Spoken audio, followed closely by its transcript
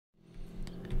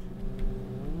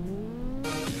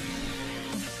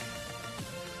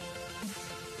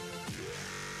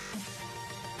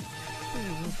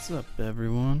What's up,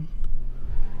 everyone?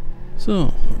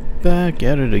 So, back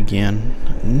at it again.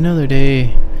 Another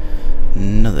day,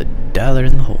 another dollar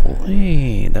in the hole.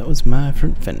 Hey, that was my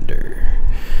front fender.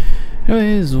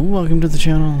 Anyways, welcome to the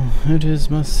channel. It is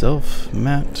myself,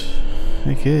 Matt,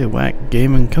 aka Whack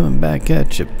Gaming, coming back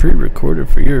at you, pre-recorded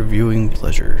for your viewing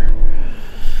pleasure.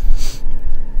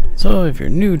 So, if you're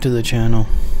new to the channel,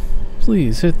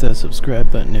 please hit that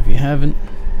subscribe button if you haven't.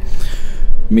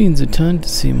 It means a ton to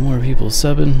see more people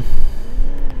subbing.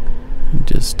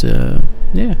 Just, yeah,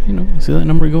 you know, see that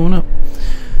number going up.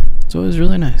 It's always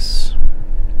really nice.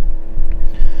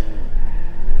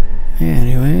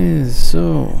 Anyways,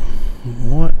 so,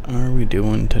 what are we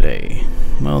doing today?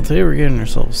 Well, today we're getting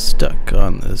ourselves stuck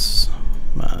on this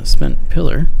spent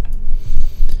pillar.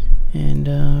 And,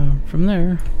 from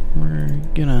there, we're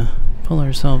gonna pull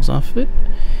ourselves off of it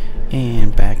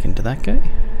and back into that guy.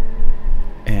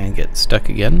 And get stuck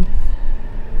again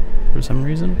for some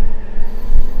reason.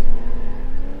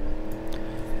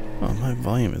 Oh, my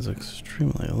volume is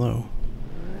extremely low.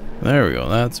 There we go,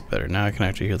 that's better. Now I can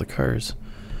actually hear the cars.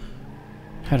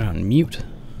 Had it on mute.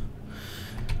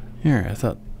 Here, I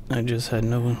thought I just had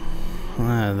no...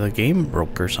 the game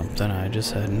broke or something. I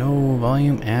just had no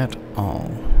volume at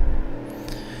all.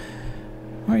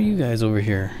 Why are you guys over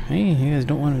here? Hey, you guys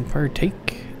don't want to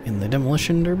partake in the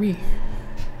Demolition Derby?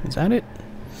 Is that it?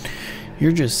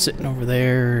 You're just sitting over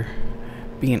there,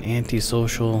 being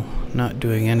antisocial, not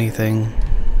doing anything.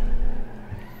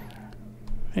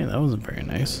 Hey, that wasn't very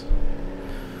nice.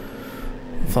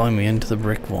 Following me into the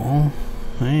brick wall.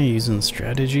 Hey, using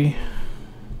strategy.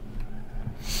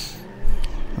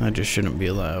 That just shouldn't be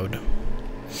allowed.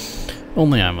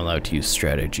 Only I'm allowed to use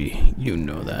strategy. You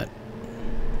know that.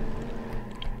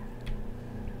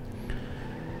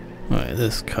 Alright,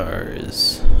 this car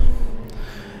is...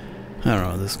 I don't know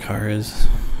what this car is.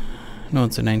 I know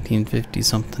it's a 1950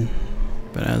 something.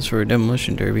 But as for a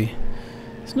Demolition Derby,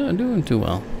 it's not doing too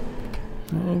well.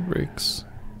 Oh, brakes.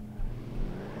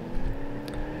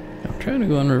 I'm trying to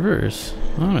go in reverse,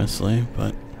 honestly,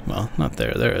 but, well, not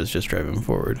there. There I was just driving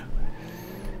forward.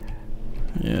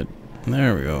 Yeah,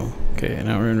 there we go. Okay,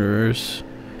 now we're in reverse.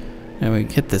 Now we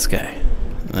hit this guy.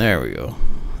 There we go.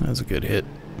 That's a good hit.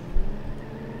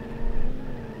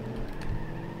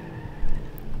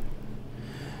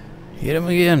 Hit him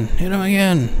again, hit him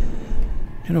again.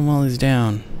 Hit him while he's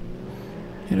down.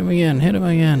 Hit him again, hit him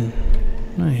again.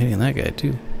 I'm hitting that guy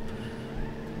too.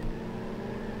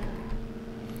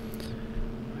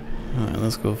 Alright,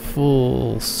 let's go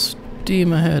full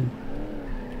steam ahead.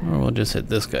 Or we'll just hit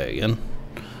this guy again.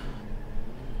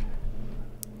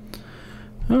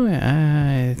 Oh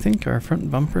yeah, I think our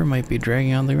front bumper might be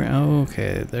dragging on the ground.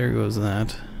 Okay, there goes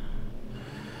that.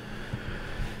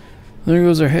 There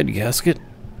goes our head gasket.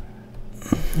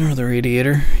 Or the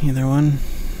radiator, either one.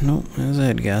 Nope, there's a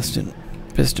head gasket.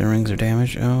 Piston rings are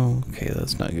damaged. Oh, okay,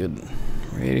 that's not good.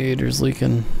 Radiator's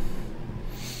leaking.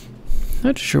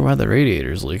 Not sure why the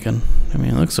radiator's leaking. I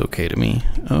mean, it looks okay to me.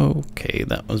 Okay,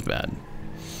 that was bad.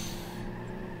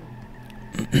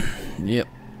 Yep.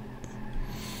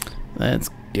 That's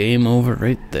game over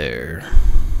right there.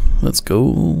 Let's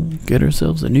go get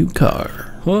ourselves a new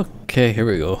car. Okay, here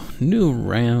we go. New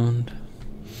round.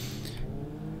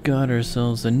 Got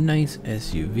ourselves a nice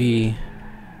SUV,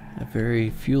 a very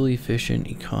fuel efficient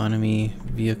economy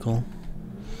vehicle.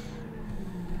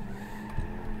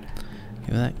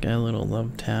 Give that guy a little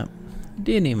love tap.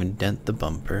 Didn't even dent the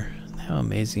bumper. How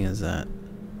amazing is that?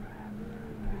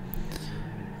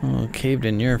 Oh, caved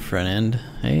in your front end.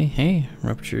 Hey, hey,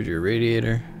 ruptured your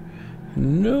radiator.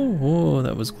 No, whoa,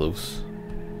 that was close.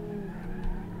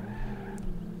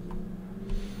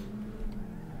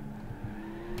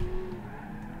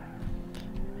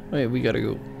 Wait, we gotta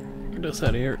go. Get us out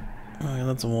of here. Oh yeah,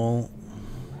 that's a wall.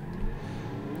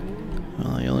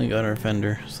 Well, I only got our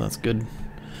fender, so that's good.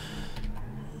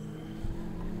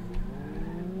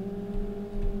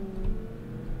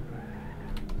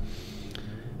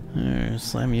 There,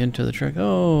 slam you into the truck.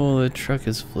 Oh, the truck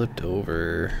is flipped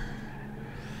over.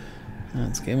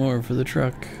 That's game over for the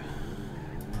truck.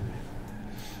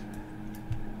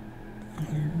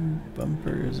 Your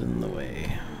bumper's in the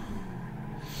way.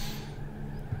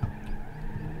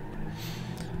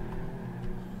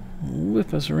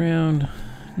 Whip us around.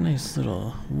 Nice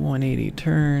little 180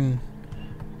 turn.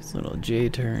 Nice little J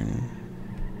turn.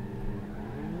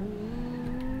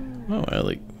 Oh, I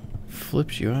like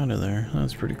flips you out of there.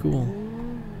 That's pretty cool.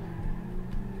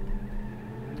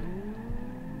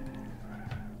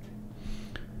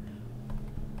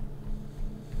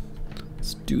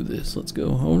 Let's do this. Let's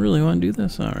go. Oh, really want to do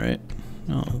this? Alright.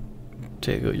 I'll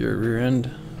take out your rear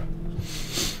end.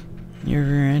 Your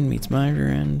rear end meets my rear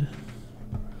end.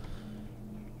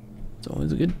 It's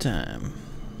always a good time.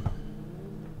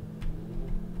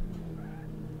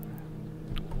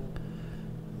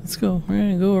 Let's go. We're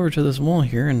gonna go over to this wall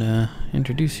here and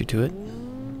introduce you to it.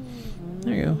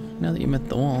 There you go. Now that you met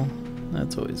the wall,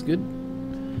 that's always good.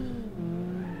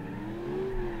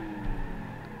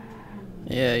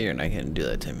 Yeah, you're not gonna do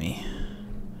that to me.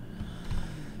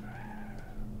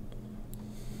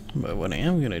 But what I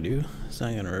am gonna do is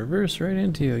I'm gonna reverse right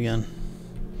into you again.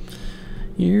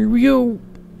 Here we go.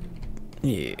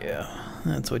 Yeah,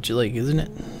 that's what you like, isn't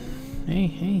it? Hey,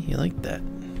 you like that.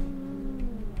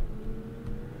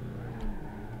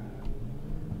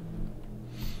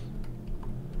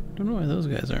 Don't know why those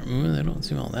guys aren't moving. They don't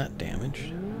seem all that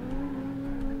damaged.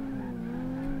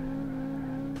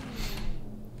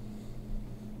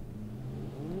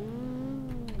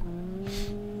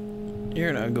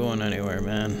 You're not going anywhere,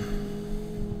 man.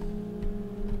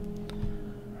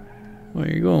 Well,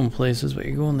 you're going places, but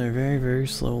you're going there very, very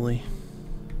slowly.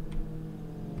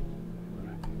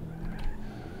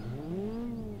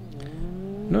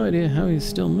 No idea how he's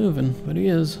still moving, but he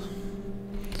is.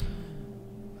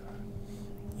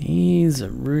 He's a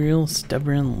real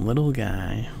stubborn little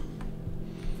guy.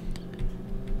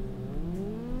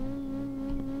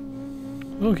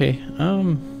 Okay,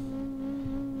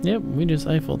 yep, we just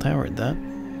Eiffel Towered that.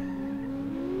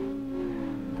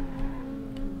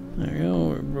 There we go,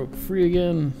 we broke free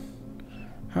again.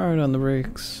 Hard on the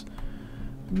brakes.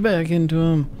 Back into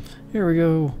him. Here we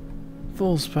go.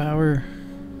 Full power.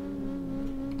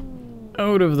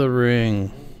 Out of the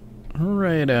ring.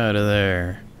 Right out of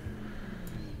there.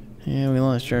 Yeah, we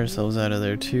launched ourselves out of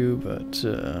there too, but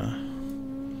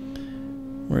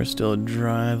we're still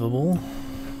drivable.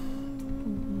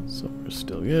 So we're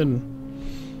still good.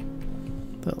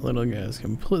 That little guy is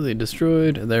completely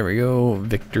destroyed. There we go.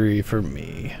 Victory for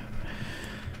me.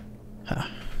 Huh.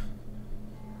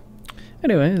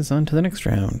 Anyways, on to the next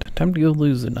round. Time to go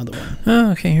lose another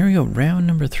one. Okay, here we go. Round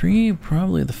number 3.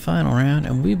 Probably the final round.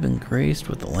 And we've been graced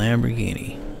with the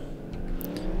Lamborghini.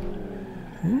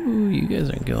 Ooh, you guys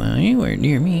aren't going anywhere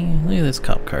near me. Look at this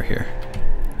cop car here.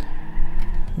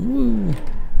 Ooh.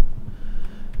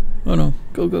 Oh no.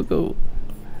 Go, go, go.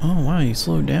 Oh wow, you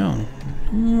slowed down.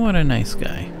 What a nice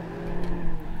guy.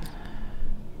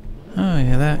 Oh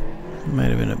yeah, that might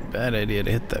have been a bad idea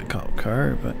to hit that cop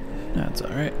car, but that's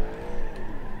alright.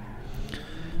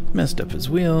 Messed up his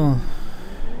wheel.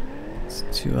 These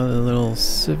 2 other little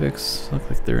Civics look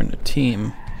like they're in a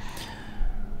team.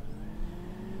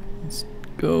 Let's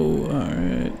go.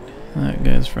 Alright. That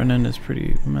guy's front end is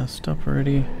pretty messed up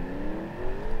already.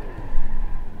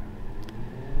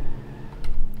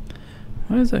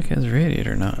 Why is that guy's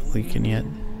radiator not leaking yet?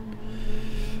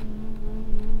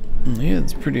 Yeah,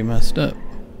 it's pretty messed up.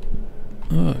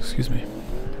 Oh, excuse me.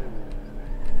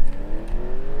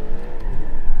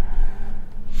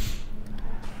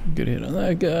 Good hit on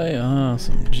that guy.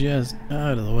 Awesome. Just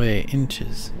out of the way.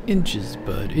 Inches. Inches,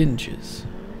 bud. Inches.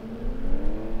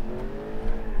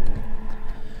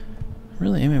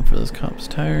 Really aiming for those cops'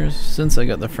 tires. Since I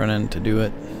got the front end to do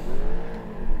it,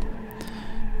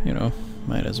 you know,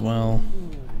 might as well.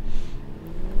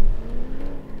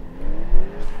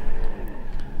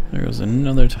 There goes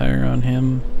another tire on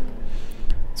him.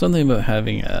 Something about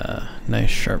having a nice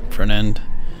sharp front end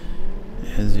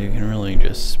is you can really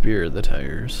just spear the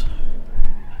tires.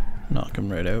 Knock them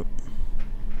right out.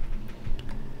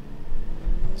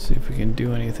 See if we can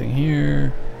do anything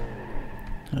here.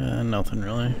 Nothing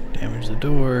really. Damage the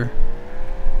door.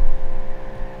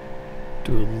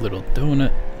 Do a little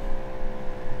donut.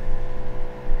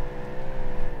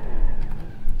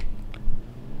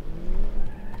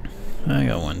 I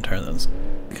got one tire that's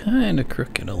kind of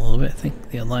crooked a little bit. I think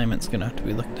the alignment's gonna have to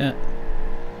be looked at.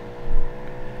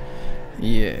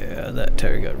 Yeah, that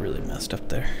tire got really messed up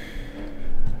there.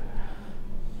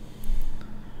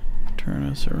 Turn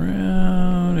us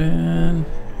around and...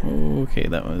 okay,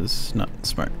 that was not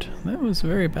smart. That was a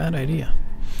very bad idea.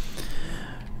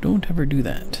 Don't ever do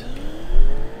that.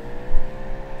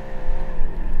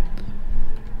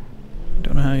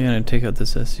 Don't know how you're gonna take out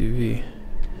this SUV.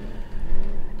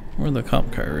 Or the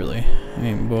cop car, really. I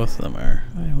mean, both of them are.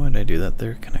 Why did I do that?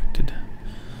 They're connected.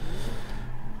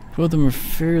 Both of them are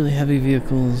fairly heavy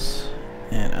vehicles,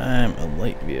 and I'm a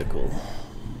light vehicle.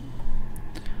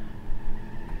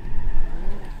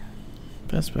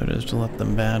 Best bet is to let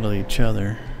them battle each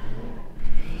other.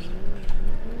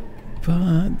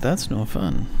 But that's no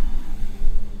fun.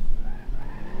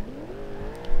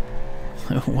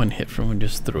 One hit from him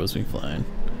just throws me flying.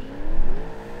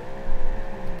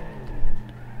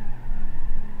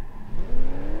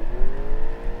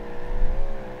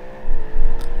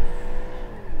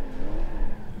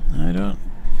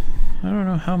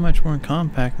 how much more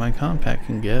compact my compact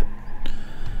can get.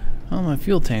 Well, my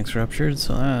fuel tank's ruptured,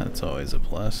 so that's always a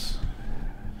plus.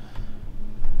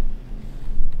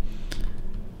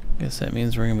 Guess that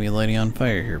means we're gonna be lighting on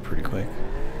fire here pretty quick.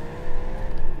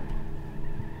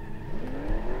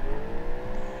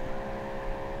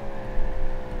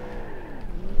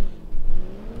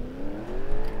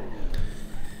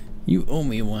 You owe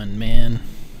me one, man.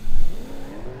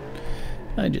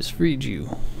 I just freed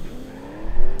you.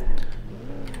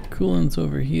 Coolant's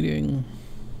overheating.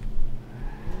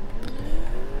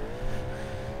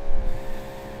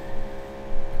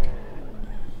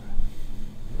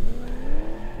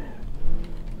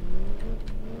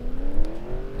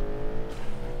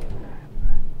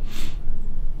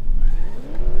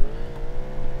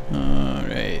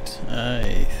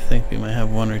 I think we might have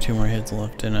 1 or 2 more hits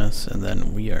left in us, and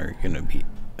then we are gonna be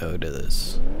out of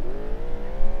this.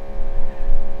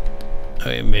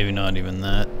 Okay, maybe not even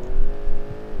that.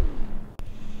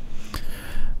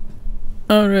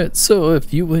 Alright, so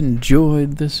if you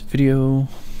enjoyed this video,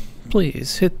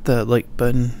 please hit that like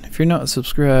button. If you're not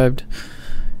subscribed,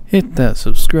 hit that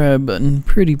subscribe button.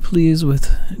 Pretty please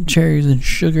with cherries and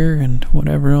sugar and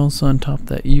whatever else on top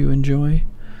that you enjoy.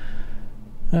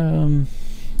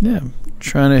 Yeah, I'm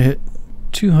trying to hit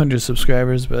 200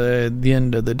 subscribers by the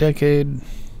end of the decade,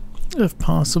 if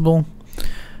possible.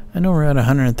 I know we're at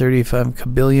 135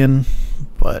 kabillion,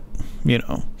 but, you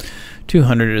know,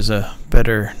 200 is a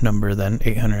better number than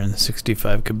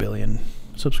 865 kabillion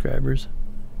subscribers.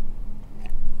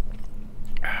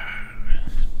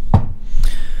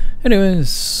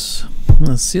 Anyways,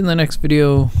 let's see you in the next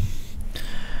video.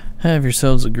 Have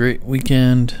yourselves a great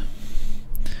weekend.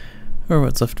 Or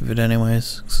what's left of it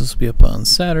anyways, because this will be up on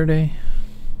Saturday.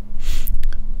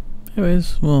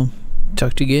 Anyways, we'll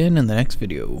talk to you again in the next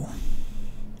video.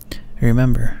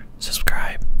 Remember,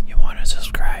 subscribe. You want to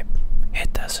subscribe?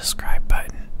 Hit that subscribe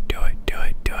button. Do it, do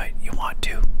it, do it. You want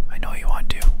to. I know you want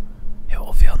to. It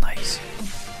will feel nice.